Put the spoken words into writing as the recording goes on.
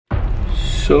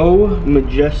So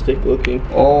majestic looking.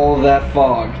 All that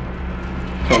fog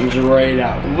comes right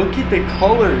out. Look at the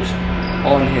colors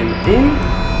on him.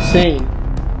 Insane.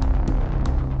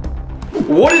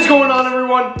 What is going on,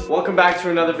 everyone? Welcome back to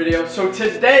another video. So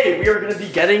today we are going to be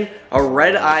getting a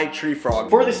red-eye tree frog.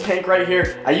 For this tank right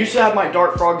here, I used to have my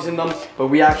dart frogs in them, but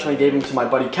we actually gave them to my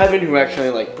buddy Kevin, who actually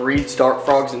like breeds dart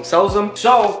frogs and sells them.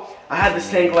 So I had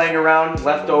this tank laying around,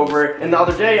 left over, and the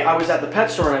other day I was at the pet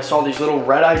store and I saw these little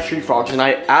red-eye tree frogs and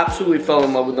I absolutely fell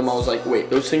in love with them. I was like, wait,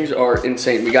 those things are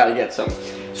insane. We gotta get some.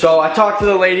 So I talked to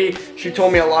the lady, she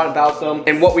told me a lot about them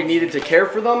and what we needed to care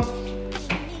for them.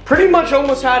 Pretty much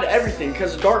almost had everything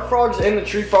because dart frogs and the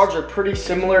tree frogs are pretty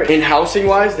similar in housing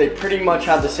wise. They pretty much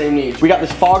have the same needs. We got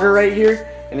this fogger right here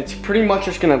and it's pretty much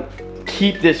just gonna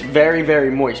keep this very, very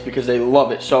moist because they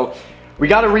love it. So we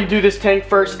gotta redo this tank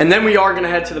first and then we are gonna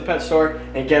head to the pet store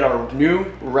and get our new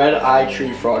red-eye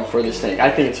tree frog for this tank. I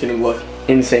think it's gonna look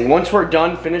insane. Once we're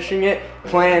done finishing it,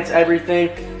 plants, everything,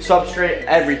 substrate,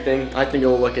 everything, I think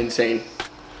it'll look insane.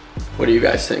 What do you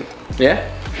guys think? Yeah?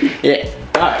 Yeah,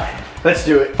 all right. Let's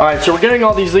do it. All right, so we're getting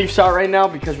all these leaves out right now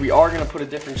because we are gonna put a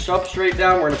different substrate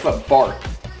down. We're gonna put bark,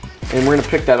 and we're gonna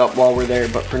pick that up while we're there.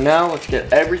 But for now, let's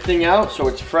get everything out so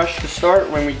it's fresh to start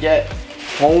when we get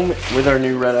home with our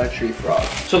new red-eye tree frog.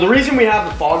 So the reason we have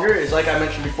the fogger is, like I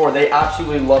mentioned before, they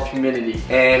absolutely love humidity.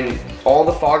 And all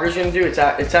the fogger's gonna do, it's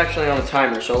actually on a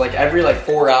timer. So like every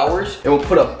 4 hours, it will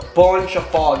put a bunch of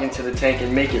fog into the tank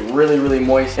and make it really, really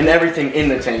moist. And everything in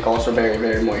the tank also very,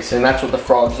 very moist. And that's what the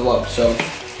frogs love, so.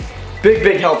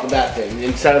 Big help with that thing.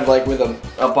 Instead of like with a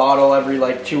bottle every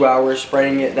 2 hours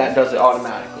spraying it, that does it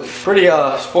automatically. Pretty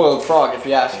spoiled frog if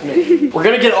you ask me. We're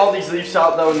gonna get all these leaves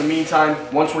out though in the meantime.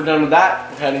 Once we're done with that,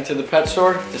 we're heading to the pet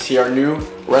store to see our new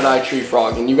red-eye tree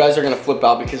frog. And you guys are gonna flip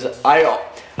out because I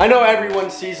know everyone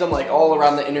sees them like all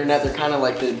around the internet. They're kind of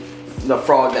like the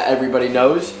frog that everybody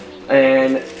knows.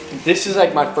 And this is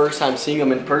like my first time seeing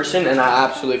them in person and I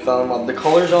absolutely fell in love. The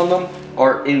colors on them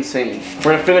are insane.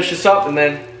 We're gonna finish this up and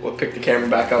then we'll pick the camera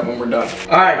back up when we're done.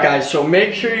 All right guys, so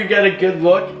make sure you get a good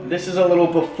look. This is a little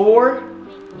before.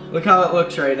 Look how it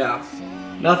looks right now.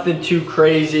 Nothing too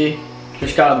crazy.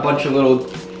 Just got a bunch of little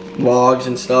logs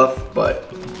and stuff, but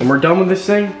when we're done with this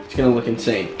thing, it's gonna look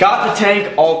insane. Got the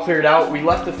tank all cleared out. We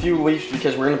left a few leaves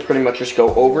because we're gonna pretty much just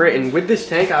go over it. And with this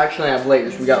tank, I actually have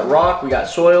layers. We got rock, we got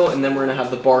soil, and then we're gonna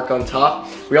have the bark on top.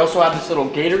 We also have this little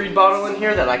Gatorade bottle in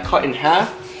here that I cut in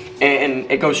half. And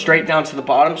it goes straight down to the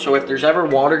bottom. So if there's ever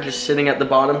water just sitting at the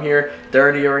bottom here,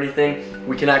 dirty or anything,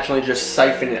 we can actually just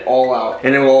siphon it all out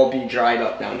and it will all be dried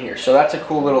up down here. So that's a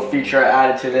cool little feature I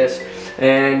added to this.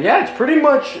 And yeah, it's pretty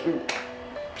much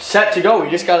set to go. We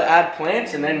just gotta add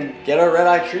plants and then get our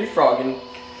red-eye tree frog. And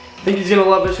I think he's gonna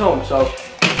love his home. So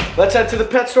let's head to the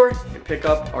pet store and pick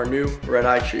up our new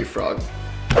red-eye tree frog.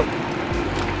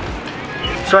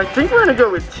 So I think we're gonna go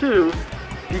with 2.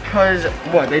 Because,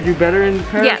 what, they do better in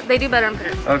pairs? Yeah, they do better in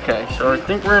pairs. Okay, so I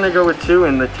think we're gonna go with 2,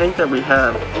 and the tank that we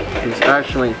have is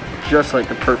actually just like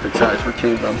the perfect size for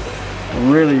 2 of them.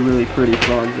 Really, really pretty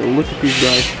frogs. So look at these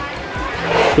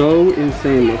guys. So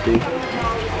insane looking.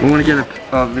 We wanna get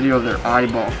a video of their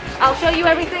eyeball. I'll show you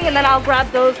everything, and then I'll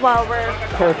grab those while we're...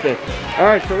 Perfect. All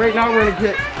right, so right now we're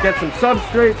gonna get some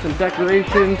substrates, some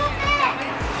decorations.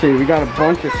 Let's see, we got a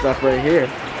bunch of stuff right here.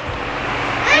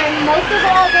 And most of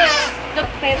all the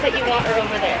plants that you want are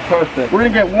over there. Perfect. We're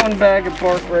gonna get 1 bag of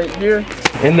bark right here.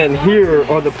 And then here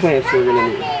are the plants we're gonna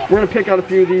need. We're gonna pick out a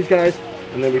few of these guys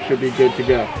and then we should be good to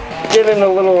go. Get in a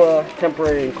little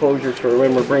temporary enclosures for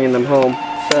when we're bringing them home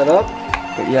set up.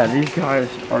 But yeah, these guys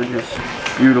are just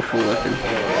beautiful looking.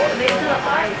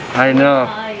 I know.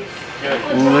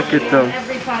 Look at them.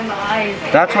 Every time the eyes.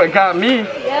 That's what got me.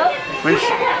 Yep.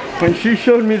 When she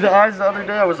showed me the eyes the other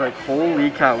day, I was like, holy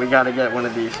cow, we gotta get one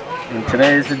of these. And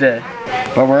today is the day.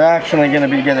 But we're actually gonna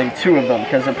be getting 2 of them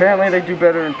because apparently they do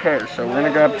better in pairs. So we're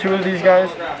gonna grab 2 of these guys.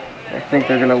 I think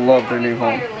they're gonna love their new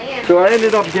home. So I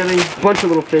ended up getting a bunch of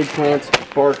little fake plants,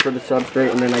 bark for the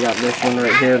substrate, and then I got this one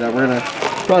right here that we're gonna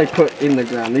probably put in the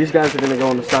ground. These guys are gonna go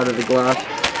on the side of the glass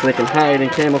so they can hide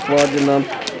and camouflage in them.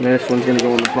 And this one's gonna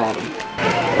go on the bottom.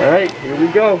 All right, here we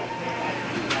go.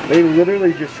 They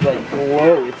literally just like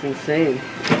glow. It's insane.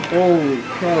 Holy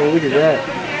cow, look at that.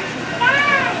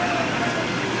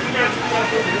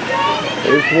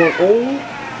 There's one.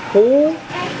 Oh,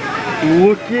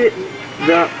 look at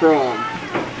that frog.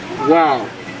 Wow.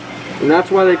 And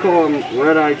that's why they call them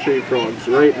red-eye tree frogs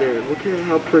right there. Look at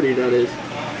how pretty that is.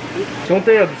 Don't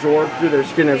they absorb through their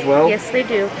skin as well? Yes, they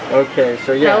do. Okay,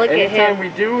 so yeah, anytime we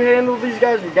do handle these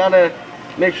guys, we gotta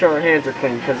make sure our hands are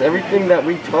clean because everything that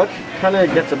we touch kind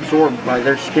of gets absorbed by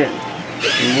their skin.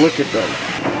 And look at them.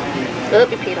 Oh,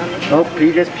 he peed on me. Oh,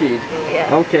 he just peed.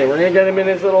 Yeah. Okay, we're gonna get him in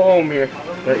his little home here.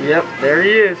 But yep, there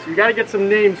he is. You gotta get some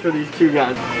names for these two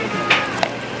guys.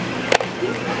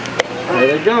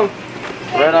 There they go.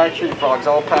 Red-eyed tree frogs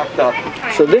all packed up.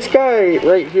 So this guy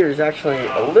right here is actually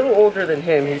a little older than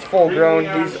him. He's full grown.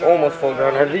 He's almost full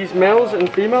grown. Are these males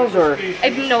and females or? I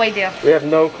have no idea. We have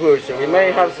no clue. So we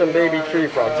may have some baby tree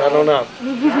frogs. I don't know.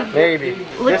 Maybe.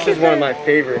 This is one of my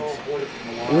favorites.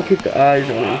 Look at the eyes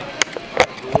on him.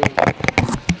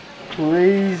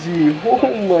 Crazy. Oh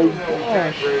my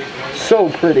gosh. So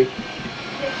pretty.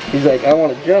 He's like, I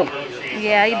want to jump.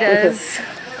 Yeah, he does.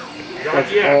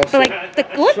 That's awesome. But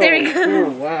like, look, there he goes.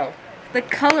 Cool. Wow. The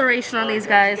coloration on these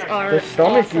guys are The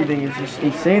stomach awesome. eating is just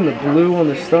insane. The blue on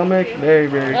the stomach, very,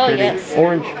 very Oh, pretty. yes.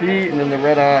 Orange feet, and then the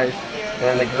red eyes, and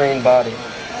then the green body.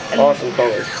 Awesome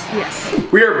colors.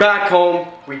 Yes. We are back home.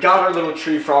 We got our little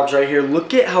tree frogs right here.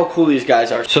 Look at how cool these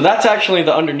guys are. So that's actually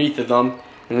the underneath of them,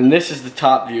 and then this is the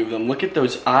top view of them. Look at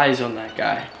those eyes on that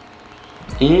guy.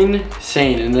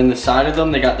 Insane. And then the side of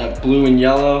them, they got that blue and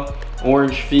yellow.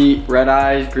 Orange feet, red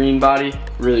eyes, green body.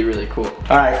 Really, really cool.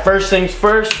 All right, first things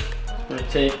first, I'm gonna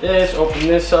take this, open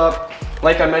this up.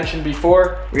 Like I mentioned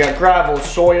before, we got gravel,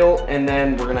 soil, and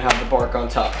then we're gonna have the bark on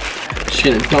top. Just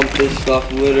gonna dump this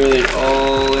stuff literally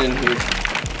all in here.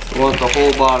 We want the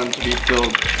whole bottom to be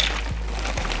filled.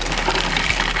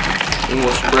 And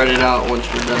we'll spread it out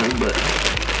once we're done, but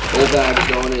the whole bag's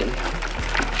going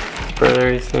in. Spread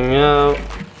everything out.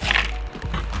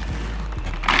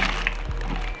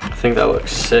 I think that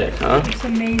looks sick, huh? It's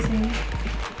amazing.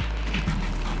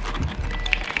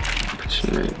 Put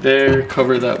some right there,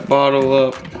 cover that bottle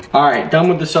up. All right, done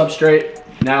with the substrate.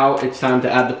 Now it's time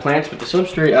to add the plants, but the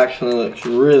substrate actually looks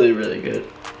really, really good.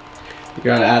 You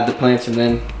gotta add the plants and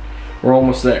then we're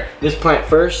almost there. This plant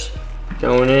first,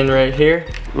 going in right here.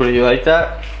 What, do you like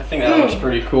that? I think that looks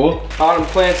pretty cool. Bottom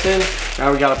plants in, now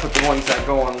we gotta put the ones that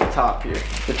go on the top here.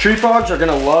 The tree frogs are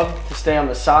gonna love to stay on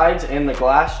the sides and the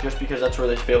glass just because that's where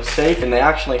they feel safe, and they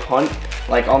actually hunt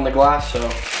like on the glass, so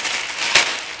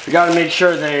we gotta make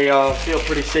sure they feel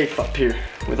pretty safe up here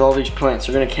with all these plants.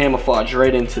 They're gonna camouflage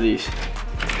right into these.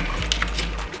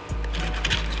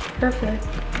 Perfect.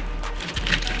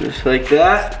 Just like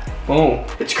that. Boom.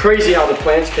 It's crazy how the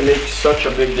plants can make such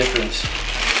a big difference.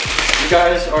 You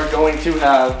guys are going to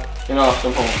have an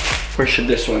awesome home. Where should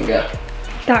this one go?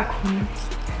 That corner.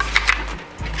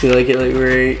 You like it like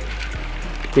right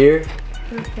here?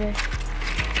 Perfect.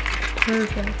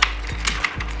 Perfect.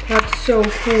 That's so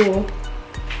cool.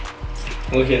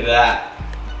 Look at that.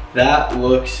 That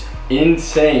looks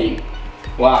insane.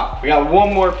 Wow. We got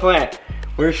one more plant.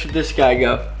 Where should this guy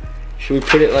go? Should we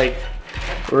put it like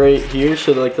right here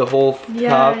so like the whole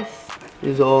top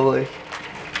is all like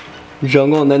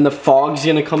jungle, and then the fog's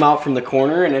gonna come out from the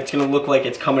corner and it's gonna look like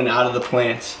it's coming out of the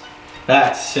plants.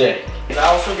 That's sick. I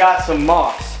also got some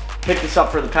moss. Picked this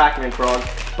up for the Pac-Man frog,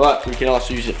 but we can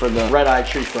also use it for the red-eyed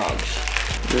tree frogs.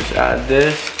 Just add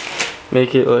this,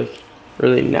 make it like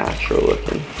really natural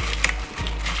looking.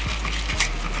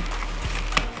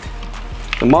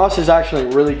 The moss is actually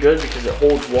really good because it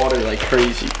holds water like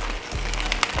crazy.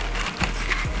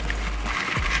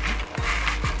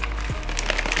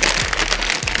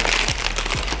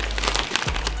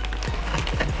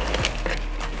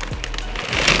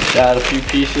 Add a few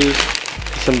pieces,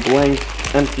 some blank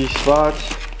empty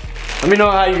spots. Let me know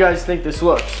how you guys think this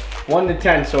looks. 1 to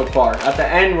 10 so far. At the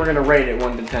end we're gonna rate it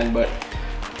 1 to 10, but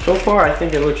so far I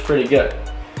think it looks pretty good.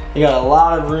 You got a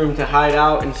lot of room to hide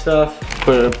out and stuff.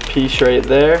 Put a piece right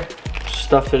there,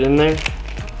 stuff it in there.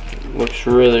 Looks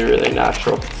really, really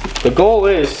natural. The goal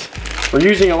is, we're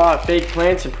using a lot of fake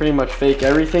plants and pretty much fake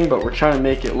everything, but we're trying to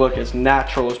make it look as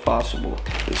natural as possible.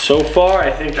 And so far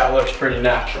I think that looks pretty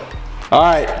natural. All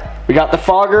right, we got the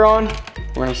fogger on.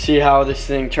 We're gonna see how this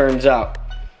thing turns out.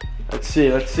 Let's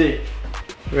see, let's see.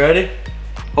 Ready?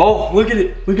 Oh, look at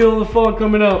it. Look at all the fog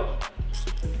coming out.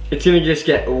 It's gonna just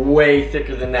get way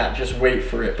thicker than that. Just wait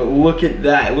for it. But look at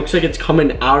that. It looks like it's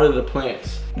coming out of the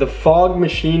plants. The fog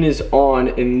machine is on,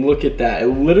 and look at that. It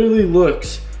literally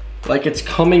looks like it's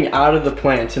coming out of the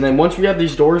plants. And then once we have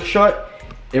these doors shut,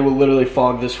 it will literally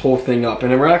fog this whole thing up.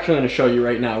 And then we're actually gonna show you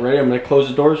right now. Ready? I'm gonna close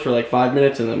the doors for like 5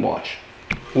 minutes and then watch.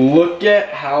 Look at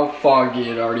how foggy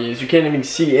it already is. You can't even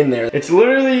see in there. It's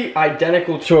literally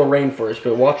identical to a rainforest,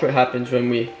 but watch what happens when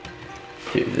we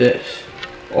do this.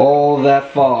 All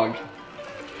that fog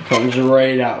comes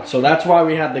right out. So that's why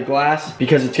we have the glass,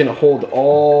 because it's gonna hold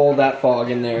all that fog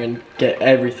in there and get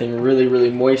everything really, really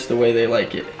moist the way they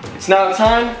like it. It's now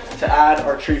time to add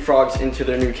our tree frogs into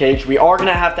their new cage. We are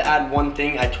gonna have to add one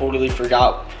thing I totally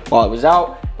forgot while I was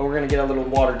out, but we're gonna get a little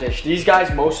water dish. These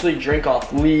guys mostly drink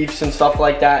off leaves and stuff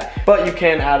like that, but you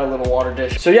can add a little water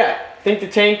dish. So yeah, think the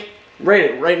tank,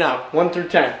 rate it right now, 1 through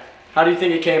 10. How do you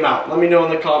think it came out? Let me know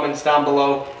in the comments down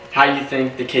below how you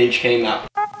think the cage came out.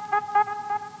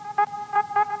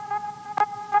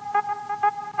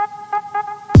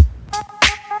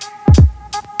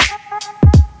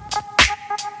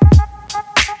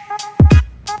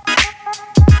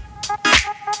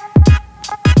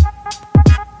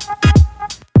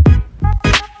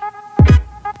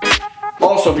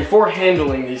 Also, before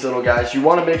handling these little guys, you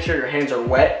want to make sure your hands are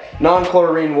wet.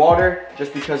 Non-chlorine water,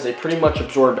 just because they pretty much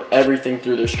absorb everything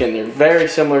through their skin. They're very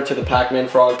similar to the Pac-Man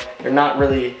frog. They're not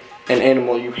really an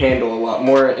animal you handle a lot,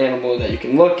 more an animal that you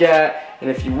can look at. And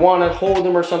if you want to hold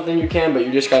them or something, you can, but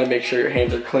you just got to make sure your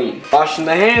hands are clean. Washing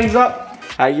the hands up.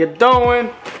 How you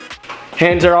doing?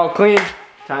 Hands are all clean.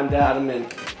 Time to add them in.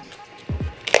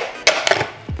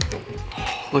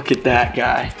 Look at that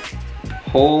guy.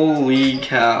 Holy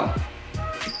cow.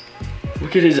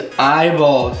 Look at his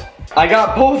eyeballs. I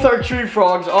got both our tree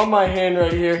frogs on my hand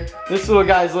right here. This little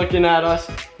guy's looking at us.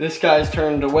 This guy's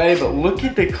turned away, but look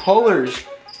at the colors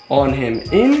on him.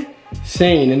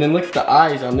 Insane. And then look at the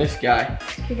eyes on this guy.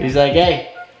 He's like,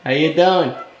 hey, how you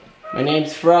doing? My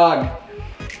name's Frog.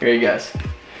 Here he goes.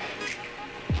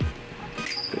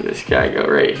 This guy go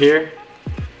right here.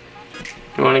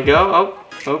 You wanna go?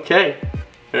 Oh, okay.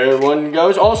 There one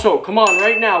goes. Also, come on,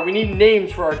 right now, we need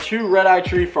names for our 2 red-eye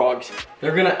tree frogs.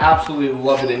 They're gonna absolutely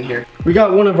love it in here. We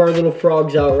got one of our little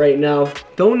frogs out right now.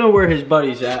 Don't know where his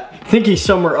buddy's at. I think he's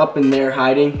somewhere up in there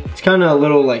hiding. It's kind of a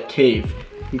little like cave.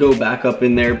 Go back up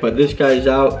in there, but this guy's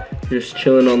out, just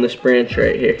chilling on this branch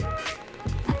right here.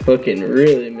 Looking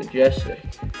really majestic.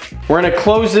 We're gonna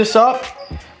close this up,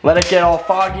 let it get all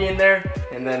foggy in there,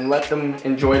 and then let them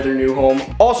enjoy their new home.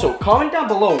 Also, comment down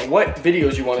below what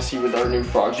videos you want to see with our new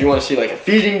frogs. You want to see like a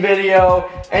feeding video,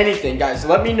 anything, guys.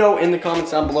 Let me know in the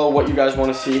comments down below what you guys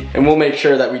want to see, and we'll make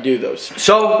sure that we do those.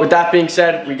 So, with that being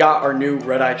said, we got our new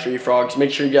red-eye tree frogs.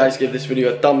 Make sure you guys give this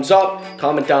video a thumbs up.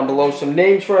 Comment down below some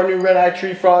names for our new red-eye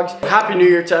tree frogs. Happy New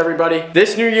Year to everybody.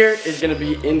 This new year is going to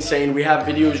be insane. We have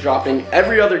videos dropping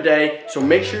every other day, so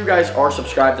make sure you guys are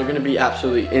subscribed. They're going to be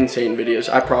absolutely insane videos.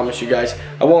 I promise you guys.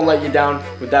 I won't let you down.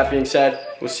 With that being said,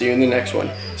 we'll see you in the next one.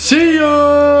 See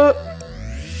ya!